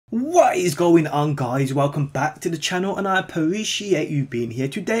What is going on, guys? Welcome back to the channel and I appreciate you being here.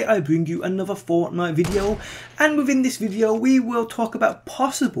 Today I bring you another Fortnite video, and within this video we will talk about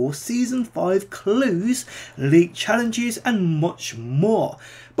possible season 5 clues, league challenges and much more.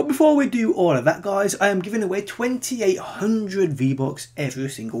 But before we do all of that, guys, I am giving away 2800 V-Bucks every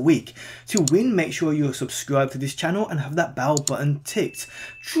single week. To win, make sure you're subscribed to this channel and have that bell button ticked.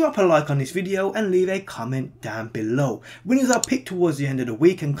 Drop a like on this video and leave a comment down below. Winners are picked towards the end of the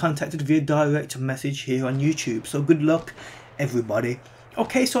week and contacted via direct message here on YouTube. So good luck, everybody.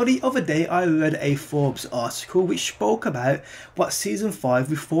 Okay, so the other day I read a Forbes article which spoke about what Season 5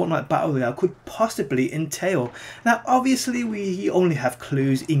 with Fortnite Battle Royale could possibly entail. Now obviously we only have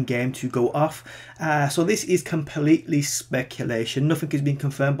clues in game to go off, so this is completely speculation. Nothing has been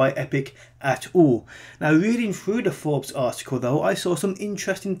confirmed by Epic at all. Now reading through the Forbes article though, I saw some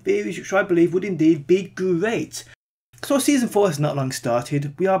interesting theories which I believe would indeed be great. So season 4 has not long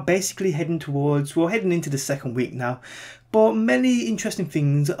started. We are basically heading into the second week now. But many interesting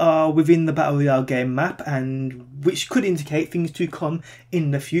things are within the Battle Royale game map, and which could indicate things to come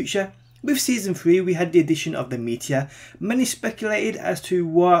in the future. With season 3 we had the addition of the meteor. Many speculated as to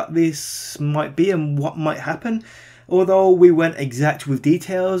what this might be and what might happen. Although we weren't exact with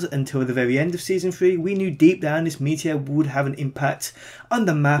details until the very end of season 3, we knew deep down this meteor would have an impact on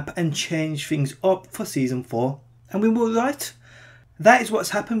the map and change things up for season 4. And we were right. That is what's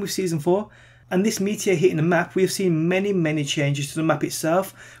happened with season 4. And this meteor hitting the map, we have seen many changes to the map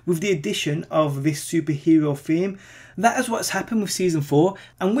itself with the addition of this superhero theme. That is what's happened with season 4,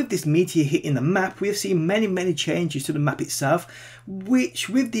 and with this meteor hitting the map, we have seen many changes to the map itself, which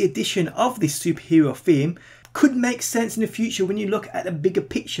with the addition of this superhero theme could make sense in the future when you look at the bigger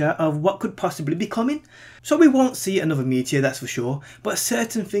picture of what could possibly be coming. So we won't see another meteor, that's for sure, but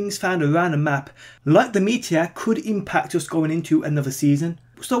certain things found around the map, like the meteor, could impact us going into another season.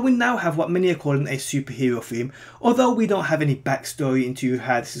 So we now have what many are calling a superhero theme, although we don't have any backstory into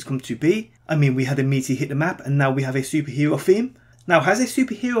how this has come to be. I mean, we had a meteor hit the map and now we have a superhero theme. Now, has a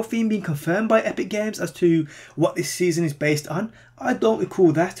superhero theme been confirmed by Epic Games as to what this season is based on? I don't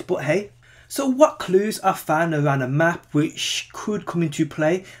recall that, but hey. So what clues are found around a map which could come into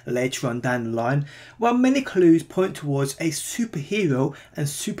play later on down the line? Well, many clues point towards a superhero and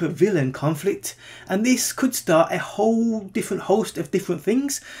supervillain conflict, and this could start a whole different host of different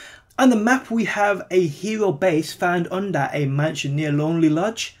things. On the map we have a hero base found under a mansion near Lonely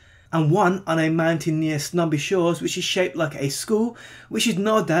Lodge, and one on a mountain near Snobby Shores which is shaped like a skull, which is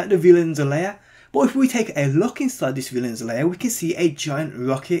no doubt the villain's lair. But if we take a look inside this villain's lair, we can see a giant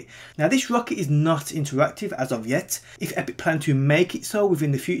rocket. Now this rocket is not interactive as of yet. If Epic plan to make it so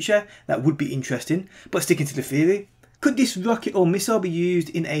within the future, that would be interesting. But sticking to the theory, could this rocket or missile be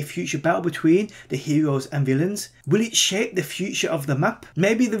used in a future battle between the heroes and villains? Will it shape the future of the map?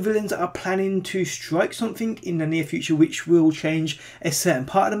 Maybe the villains are planning to strike something in the near future which will change a certain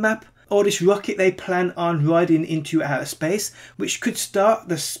part of the map. Or this rocket they plan on riding into outer space, which could start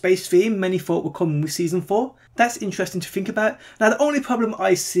the space theme many thought would come with season 4. That's interesting to think about. Now the only problem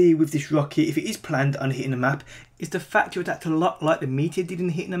I see with this rocket, if it is planned on hitting the map, is the fact it would act a lot like the meteor did in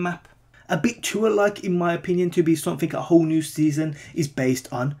hitting the map. A bit too alike in my opinion to be something a whole new season is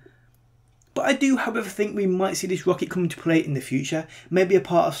based on. But I do however think we might see this rocket come into play in the future, maybe a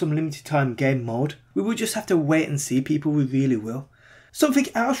part of some limited time game mode. We will just have to wait and see, people, we really will. Something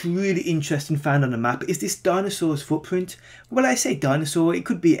else really interesting found on the map is this dinosaur's footprint. When I say dinosaur, it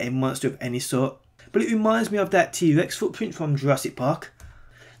could be a monster of any sort, but it reminds me of that T-Rex footprint from Jurassic Park.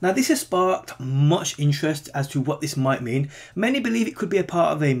 Now this has sparked much interest as to what this might mean. Many believe it could be a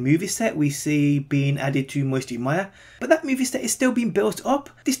part of a movie set we see being added to Moisty Mire, but that movie set is still being built up.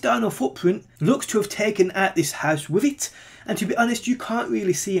 This dino footprint looks to have taken out this house with it, and to be honest you can't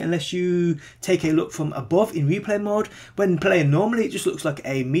really see it unless you take a look from above in replay mode. When playing normally it just looks like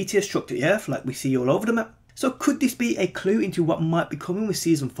a meteor struck the earth like we see all over the map. So could this be a clue into what might be coming with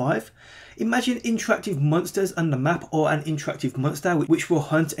season 5? Imagine interactive monsters on the map, or an interactive monster which will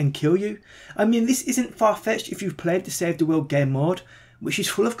hunt and kill you. I mean, this isn't far-fetched if you've played the Save the World game mode, which is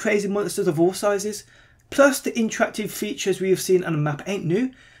full of crazy monsters of all sizes. Plus the interactive features we have seen on the map ain't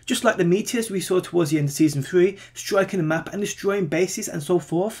new, just like the meteors we saw towards the end of season 3, striking the map and destroying bases and so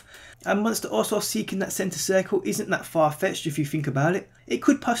forth. A monster also seeking that centre circle isn't that far-fetched if you think about it. It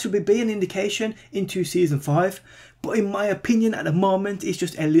could possibly be an indication into season 5, but in my opinion at the moment it's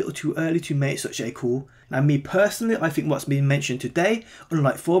just a little too early to make such a call. Now me personally, I think what's been mentioned today,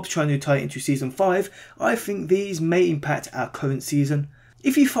 unlike Forbes trying to tie it into season 5, I think these may impact our current season.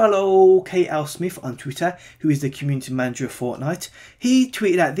 If you follow KL Smith on Twitter, who is the community manager of Fortnite, he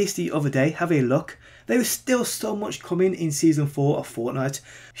tweeted out this the other day, have a look. There is still so much coming in Season 4 of Fortnite.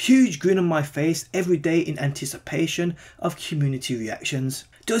 Huge grin on my face every day in anticipation of community reactions.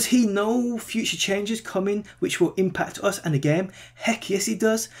 Does he know future changes coming which will impact us and the game? Heck yes he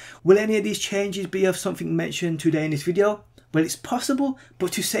does. Will any of these changes be of something mentioned today in this video? Well, it's possible,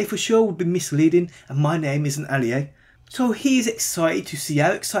 but to say for sure would be misleading, and my name isn't Ali. So he is excited to see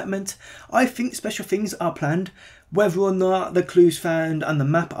our excitement. I think special things are planned. Whether or not the clues found on the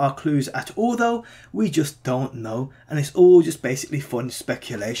map are clues at all though, we just don't know, and it's all just basically fun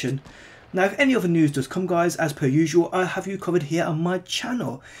speculation. Now if any other news does come guys, as per usual, I have you covered here on my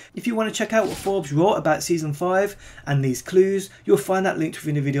channel. If you want to check out what Forbes wrote about Season 5 and these clues, you'll find that linked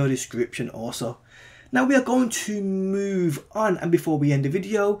within the video description also. Now we are going to move on, and before we end the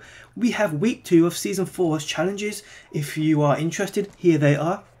video, we have week 2 of Season 4's challenges. If you are interested, here they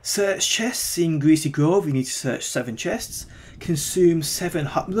are. Search chests in Greasy Grove, you need to search 7 chests. Consume 7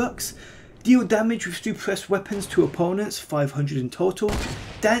 hot blocks. Deal damage with suppressed weapons to opponents, 500 in total.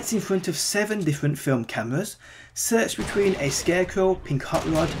 Dance in front of 7 different film cameras. Search between a scarecrow, pink hot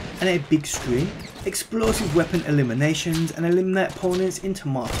rod and a big screen. Explosive weapon eliminations and eliminate opponents in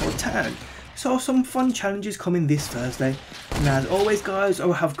Tomato Town. So some fun challenges coming this Thursday, and as always guys, I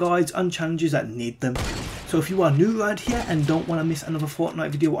will have guides on challenges that need them. So if you are new around here and don't want to miss another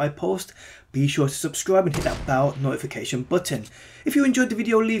Fortnite video I post, be sure to subscribe and hit that bell notification button. If you enjoyed the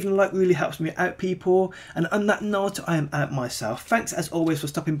video, leaving a like really helps me out people, and on that note I am out myself. Thanks as always for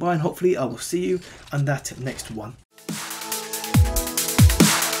stopping by, and hopefully I will see you on that next one.